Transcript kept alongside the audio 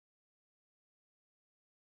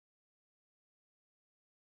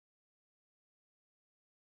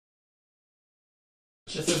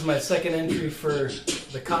This is my second entry for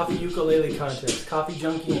the coffee ukulele contest. Coffee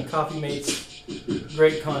Junkie and Coffee Mates,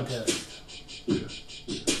 great contest.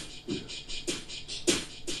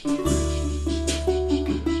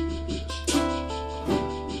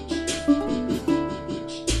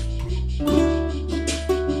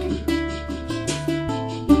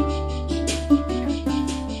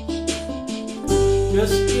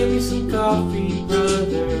 Just give me some coffee,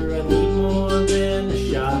 brother, I need more than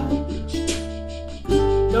a shot.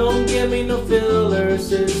 Don't give me no filler,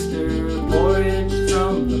 sister, pour it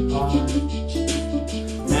from the pot.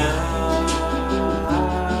 Now,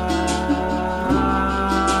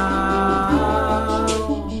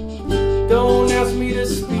 don't ask me to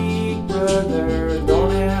speak, brother,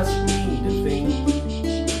 don't ask me to think.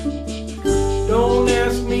 Don't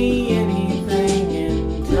ask me anything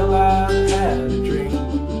until I've had a drink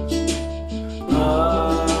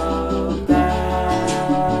of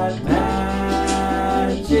that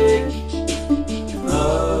magic,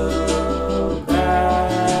 of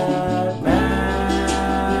that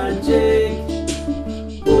magic.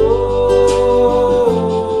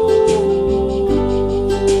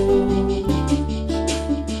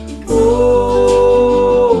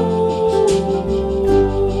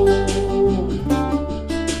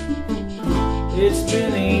 It's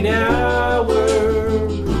been 8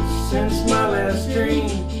 hours since my last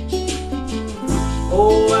drink.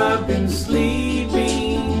 Oh, I've been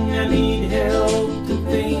sleeping, I need help to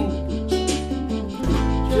think.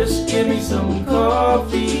 Just give me some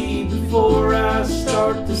coffee before I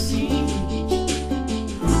start to see